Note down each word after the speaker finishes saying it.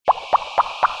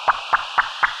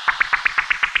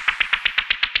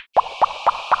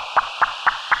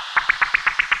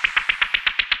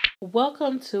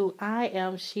Welcome to I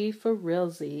Am She for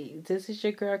Realzy. This is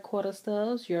your girl Quarter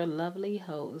Stubbs, your lovely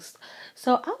host.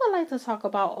 So I would like to talk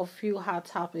about a few hot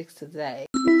topics today.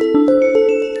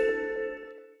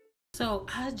 So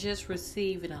I just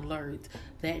received an alert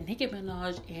that Nicki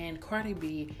Minaj and Cardi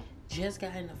B just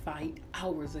got in a fight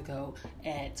hours ago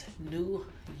at New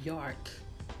York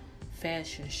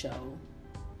fashion show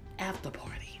after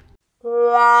party.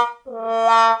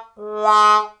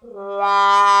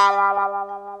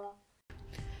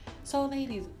 So,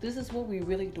 ladies, this is what we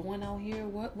really doing out here.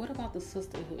 What about the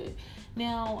sisterhood?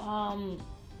 Now,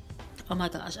 oh my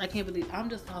gosh, I can't believe I'm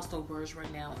just lost for words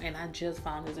right now, and I just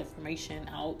found this information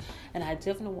out, and I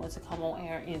definitely want to come on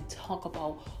air and talk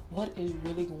about what is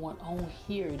really going on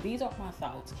here. These are my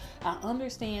thoughts. I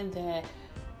understand that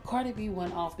Cardi B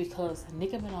went off because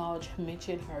Nicki Minaj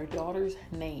mentioned her daughter's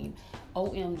name.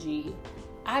 OMG.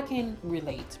 I can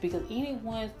relate because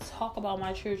anyone talk about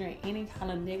my children in any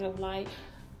kind of negative light,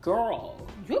 girl,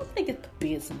 you gotta get the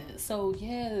business. So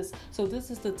yes, so this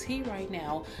is the tea right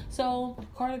now. So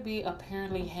Cardi B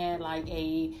apparently had like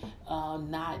a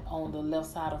knot on the left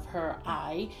side of her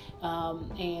eye,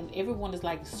 and everyone is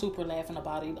like super laughing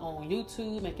about it on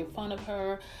YouTube, making fun of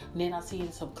her. And then I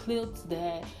seen some clips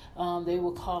that they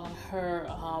were calling her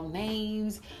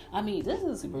names. I mean, this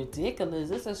is ridiculous.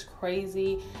 This is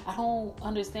crazy. I don't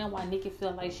understand why Nicki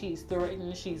feel like she's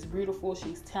threatened. She's beautiful.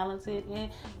 She's talented,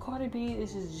 and Cardi B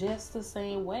is just the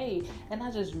same way. And I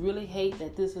just really hate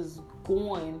that this is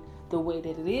going the way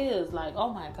that it is. Like,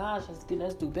 oh my gosh,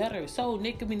 let's do better. So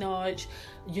Nicki Minaj,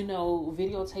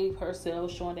 videotape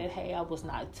herself showing that, hey, I was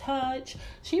not touched.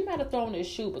 She might have thrown that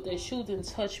shoe, but that shoe didn't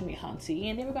touch me, hunty.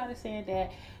 And everybody saying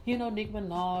that, Nicki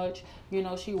Minaj,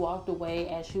 she walked away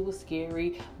as she was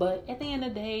scary. But at the end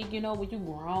of the day, when you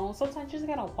grown, sometimes you just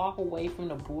gotta walk away from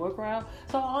the bull crowd.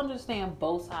 So I understand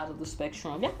both sides of the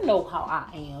spectrum. Y'all know how I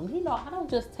am. I don't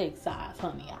just take sides,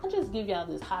 honey. I just give y'all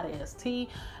this hot ass tea,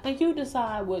 and you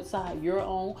decide what side you're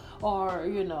on, or,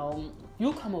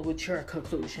 you come up with your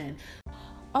conclusion.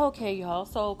 Okay, y'all.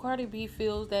 So Cardi B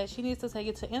feels that she needs to take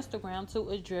it to Instagram to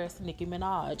address Nicki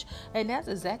Minaj. And that's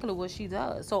exactly what she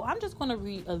does. So I'm just going to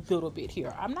read a little bit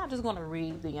here. I'm not just going to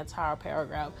read the entire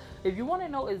paragraph. If you want to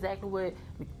know exactly what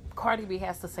Cardi B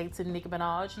has to say to Nicki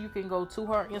Minaj, you can go to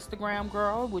her Instagram,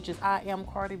 girl, which is I am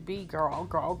Cardi B, girl.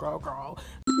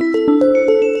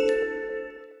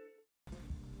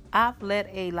 I've let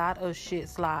a lot of shit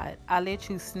slide. I let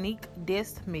you sneak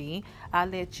diss me. I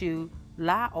let you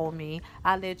lie on me.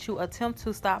 I let you attempt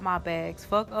to stop my bags.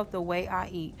 Fuck up the way I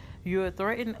eat. You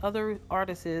threatened other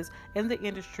artists in the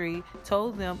industry.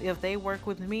 Told them if they work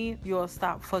with me, you'll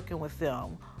stop fucking with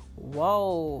them.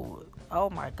 Whoa. Oh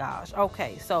my gosh.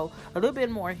 Okay, so a little bit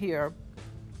more here.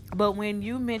 But when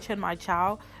you mention my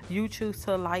child, you choose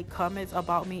to like comments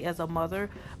about me as a mother,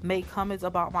 make comments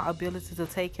about my ability to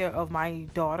take care of my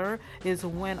daughter, is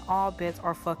when all bets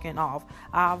are fucking off.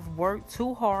 I've worked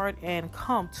too hard and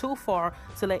come too far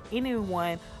to let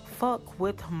anyone fuck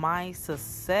with my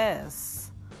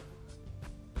success.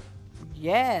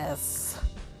 Yes.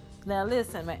 Now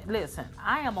listen, man. Listen,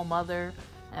 I am a mother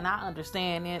and I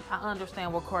understand it. I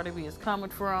understand where Cardi B is coming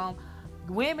from.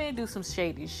 Women do some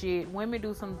shady shit. Women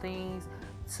do some things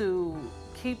to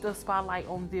keep the spotlight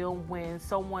on them when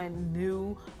someone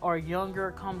new or younger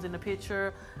comes in the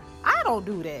picture. I don't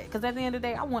do that because at the end of the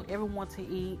day, I want everyone to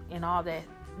eat and all that.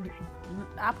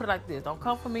 I put it like this: don't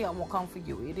come for me, I won't come for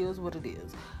you. It is what it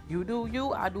is. You do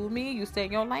you, I do me. You stay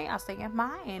in your lane, I stay in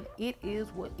mine, and it is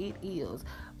what it is.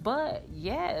 But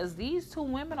yes, these two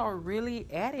women are really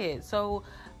at it. So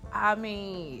I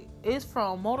mean, it's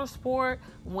from Motorsport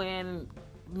when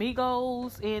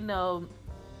Migos in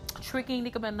tricking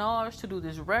Nicki Minaj to do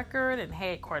this record and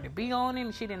had Cardi B on it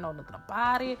and she didn't know nothing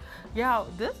about it. Y'all,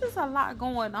 this is a lot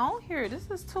going on here.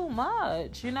 This is too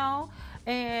much,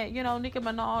 And, Nicki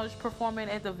Minaj performing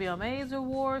at the VMAs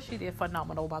Awards, she did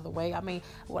phenomenal, by the way. I mean,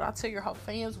 what I tell you, her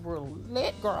fans were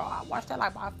lit, girl. I watched that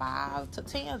like about 5 to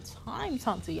 10 times,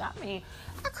 hunty. I mean,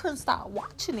 I couldn't stop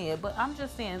watching it. But I'm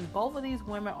just saying, both of these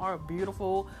women are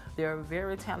beautiful. They're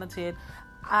very talented.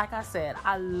 Like I said,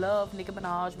 I love Nicki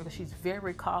Minaj because she's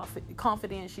very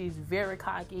confident. She's very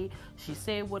cocky. She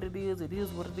said what it is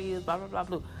what it is, blah, blah, blah,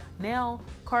 blah. Now,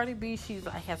 Cardi B, she's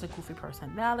like, has a goofy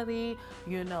personality.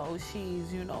 She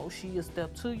a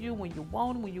step to you when you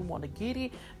want it, when you want to get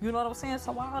it. You know what I'm saying?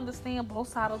 So I understand both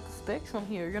sides of the spectrum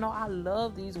here. I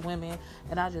love these women,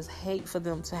 and I just hate for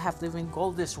them to have to even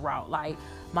go this route. Like,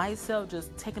 myself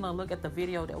just taking a look at the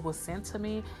video that was sent to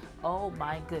me, oh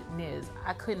my goodness,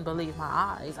 I couldn't believe my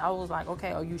eyes. I was like,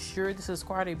 okay, are you sure this is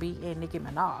Cardi B and Nicki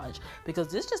Minaj?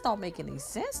 Because this just don't make any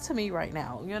sense to me right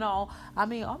now, you know? I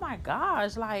mean, oh my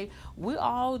gosh, like, we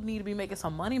all need to be making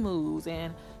some money moves,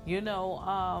 and, you know,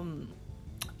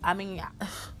 I mean,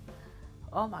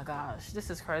 oh my gosh, this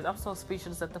is crazy. I'm so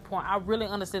speechless at the point. I really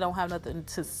honestly don't have nothing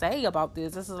to say about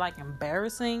this. This is like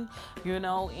embarrassing, you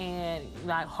know, and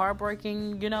like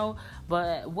heartbreaking, you know.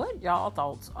 But what y'all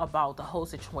thoughts about the whole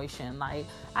situation? Like,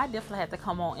 I definitely had to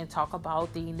come on and talk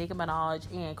about the Nicki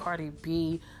Minaj and Cardi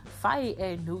B fight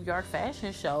at New York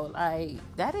Fashion Show. Like,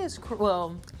 that is,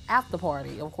 well, after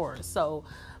party, of course. So,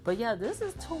 but yeah, this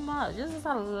is too much. This is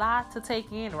a lot to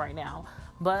take in right now.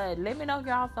 But let me know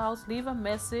y'all thoughts. Leave a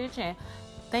message, and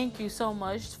thank you so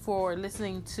much for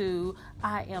listening to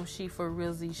I Am She for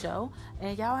Realzy show.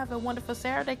 And y'all have a wonderful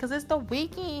Saturday, because it's the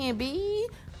weekend, B.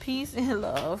 Peace and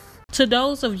love. To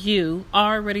those of you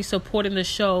already supporting the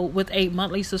show with a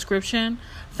monthly subscription,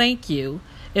 thank you.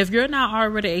 If you're not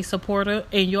already a supporter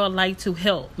and you'd like to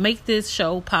help make this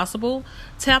show possible,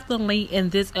 tap the link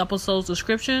in this episode's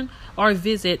description or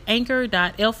visit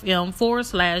anchor.fm/I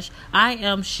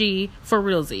Am She for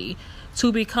Realzy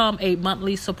to become a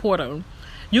monthly supporter.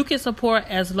 You can support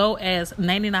as low as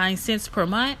 99 cents per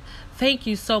month. Thank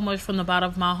you so much from the bottom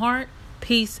of my heart.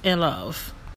 Peace and love.